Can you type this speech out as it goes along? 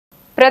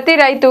ప్రతి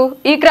రైతు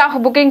ఈ క్రాప్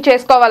బుకింగ్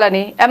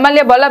చేసుకోవాలని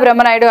ఎమ్మెల్యే బొల్ల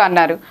బ్రహ్మనాయుడు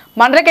అన్నారు.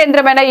 మండల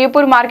కేంద్రమైన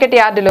ipur మార్కెట్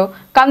యార్డులో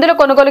కందుల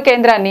కొనుగోలు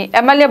కేంద్రాన్ని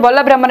ఎమ్మెల్యే బొల్ల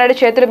బ్రహ్మనాయుడు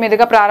చేతుల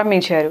మీదుగా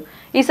ప్రారంభించారు.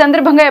 ఈ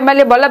సందర్భంగా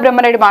ఎమ్మెల్యే బొల్ల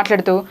బ్రహ్మనాయుడు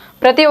మాట్లాడుతూ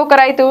ప్రతి ఒక్క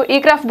రైతు ఈ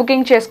క్రాప్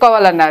బుకింగ్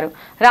చేసుకోవాలన్నారు.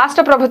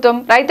 రాష్ట్ర ప్రభుత్వం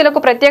రైతులకు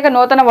ప్రత్యేక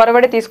నూతన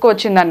ఒరవడి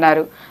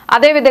తీసుకువచ్చిందన్నారు.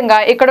 అదేవిధంగా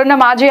ఇక్కడున్న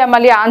మాజీ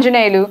ఎమ్మెల్యే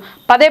ఆంజనేయులు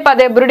పదే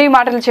పదే బురుడి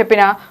మాటలు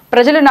చెప్పినా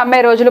ప్రజలు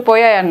నమ్మే రోజులు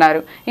పోయాయన్నారు.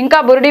 ఇంకా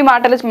బురుడి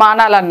మాటలు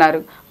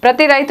మానాలన్నారు.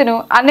 ప్రతి రైతును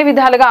అన్ని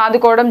విధాలుగా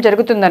ఆదుకోవడం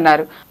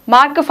జరుగుతుందన్నారు.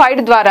 మార్క్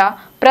 5 ద్వారా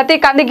ప్రతి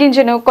కంది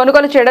గింజను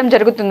కొనుగోలు చేయడం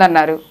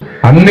జరుగుతుందన్నారు.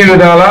 అన్ని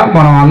విధాలా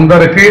మనం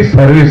అందరికీ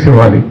సర్వీస్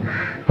ఇవ్వాలి.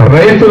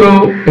 రైతులు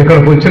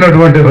ఇక్కడికి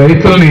వచ్చినటువంటి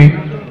రైతుల్ని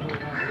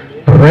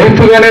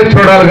రైతుగానే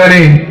చూడాలి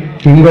కానీ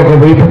ఇంకొక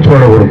వైపు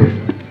చూడకూడదు.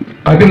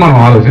 అది మనం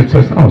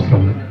ఆలోచించాల్సిన అవసరం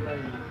ఉంది.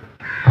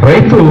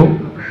 రైతు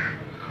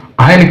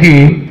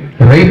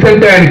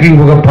అంటే ఆయనకి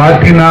ఇంకొక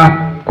పార్టీనా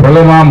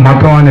కులమా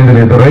మతం అనేది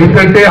లేదు. రైతు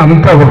అంటే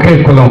అంతా ఒకే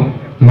కులం.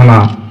 మన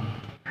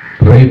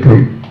రైతు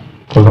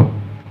కులం.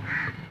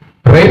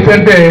 రైతు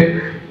అంటే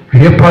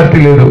ఏ పార్టీ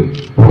లేదు,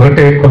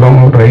 ఒకటే కులం.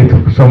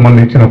 రైతుకు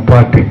సంబంధించిన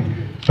పార్టీ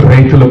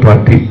రైతుల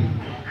పార్టీ.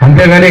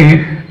 అంతేగాని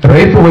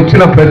రైతు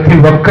వచ్చిన ప్రతి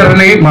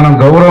ఒక్కరిని మనం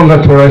గౌరవంగా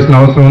చూడాల్సిన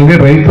అవసరం ఉంది.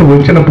 రైతు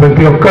వచ్చిన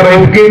ప్రతి ఒక్క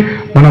రైతుకి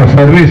మనం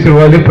సర్వీస్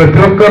ఇవ్వాలి. ప్రతి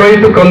ఒక్క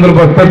రైతు కందులు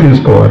బస్తా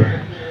తీసుకోవాలి.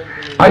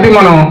 అది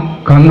మనం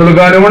కందులు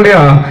కానివ్వండి,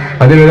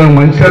 అదేవిధంగా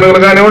మంచి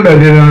శనగలు కానివ్వండి,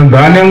 అదేవిధంగా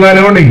ధాన్యం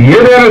కానివ్వండి,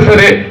 ఏదైనా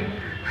సరే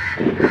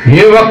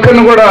ఏ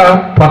ఒక్కరిని కూడా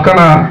పక్కన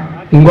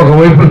ఇంకొక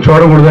వైపును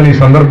చూడకూడదని ఈ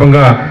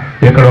సందర్భంగా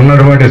ఇక్కడ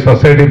ఉన్నటువంటి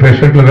సొసైటీ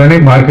ప్రెసిడెంట్లు కానీ,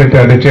 మార్కెట్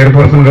యార్డ్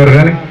చైర్పర్సన్ గారు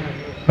కానీ,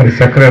 మరి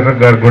సెక్రటరీ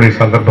గారు కూడా ఈ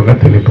సందర్భంగా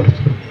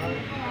తెలియపరుస్తారు.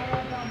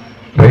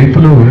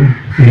 రైతులు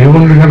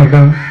ఏముంది కనుక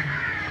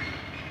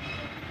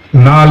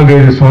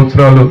 4-5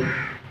 సంవత్సరాలు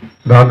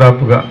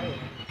దాదాపుగా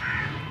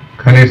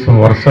కనీసం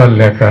వర్షాలు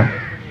లేక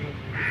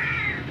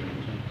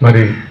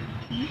మరి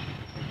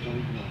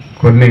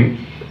కొన్ని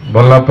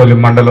బొల్లాపల్లి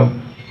మండలం,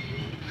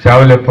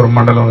 శావలేపురం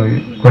మండలం,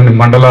 కొన్ని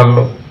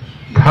మండలాల్లో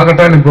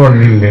తాగటానికి కూడా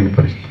నీళ్ళు లేని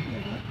పరిస్థితి.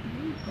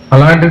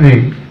 అలాంటిది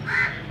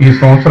ఈ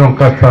సంవత్సరం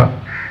కాస్త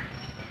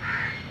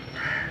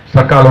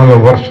సకాలంలో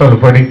వర్షాలు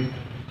పడి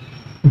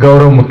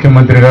గౌరవ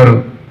ముఖ్యమంత్రి గారు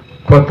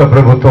కొత్త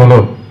ప్రభుత్వంలో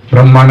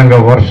బ్రహ్మాండంగా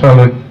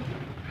వర్షాలు,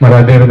 మరి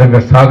అదేవిధంగా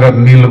సాగర్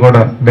నీళ్లు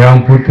కూడా డ్యాం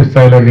పూర్తి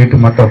స్థాయిలో నీటి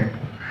మట్టం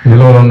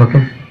నిల్వలు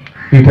ఉండటం,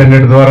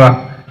 వీటన్నిటి ద్వారా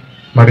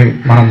మరి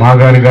మన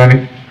మాగాని కానీ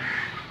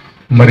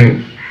మరి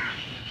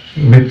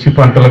మిర్చి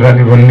పంటలు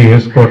కానీ ఇవన్నీ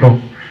వేసుకోవటం,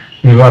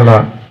 ఇవాళ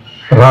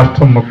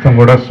రాష్ట్రం మొత్తం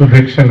కూడా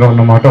సుభిక్షంగా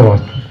ఉన్నమాట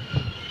వాస్తవం.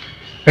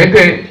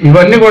 అయితే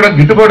ఇవన్నీ కూడా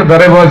గిట్టుబాటు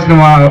ధర ఇవ్వాల్సిన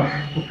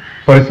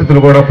పరిస్థితులు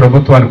కూడా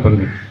ప్రభుత్వానికి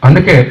ఉంది.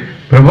 అందుకే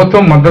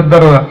ప్రభుత్వం మద్దతు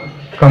ధర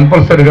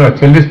కంపల్సరిగా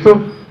చెల్లిస్తూ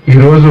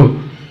ఈరోజు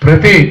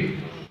ప్రతి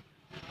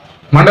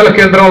మండల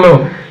కేంద్రంలో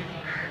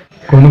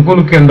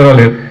కొనుగోలు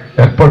కేంద్రాలు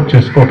ఏర్పాటు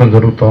చేసుకోవటం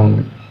జరుగుతూ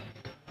ఉంది.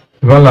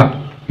 ఇవాళ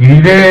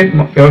ఇదే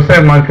వ్యవసాయ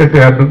మార్కెట్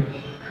యార్డు,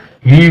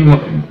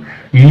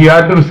 ఈ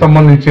యార్డుకు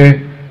సంబంధించి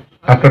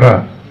అక్కడ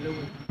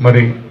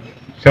మరి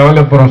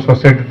శవలేపురం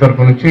సొసైటీ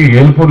తరఫు నుంచి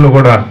ఏల్పూర్లో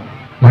కూడా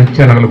మంచి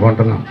శనగలు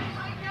కొంటున్నాం.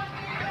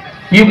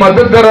 ఈ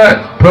మద్దతు ధర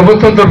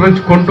ప్రభుత్వం తరఫు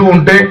నుంచి కొంటూ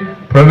ఉంటే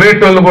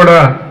ప్రైవేట్ వాళ్ళు కూడా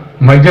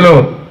మధ్యలో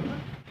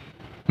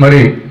మరి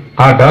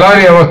ఆ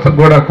దళారీ వ్యవస్థకు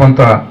కూడా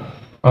కొంత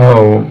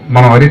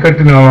మనం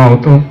అరికట్టిన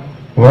అవుతాం.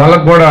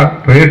 వాళ్ళకు కూడా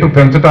రేటు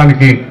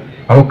పెంచడానికి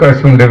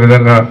అవకాశం ఉండే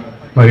విధంగా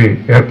మరి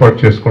ఏర్పాటు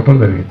చేసుకోవటం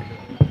జరిగింది.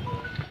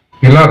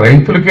 ఇలా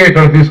రైతులకే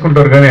ఇక్కడ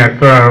తీసుకుంటారు కానీ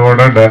అక్కడ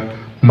కూడా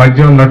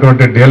మధ్య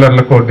ఉన్నటువంటి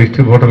డీలర్లకు,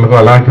 డిస్ట్రిబ్యూటర్లకు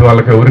అలాంటి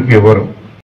వాళ్ళకి ఎవరికి ఇవ్వరు.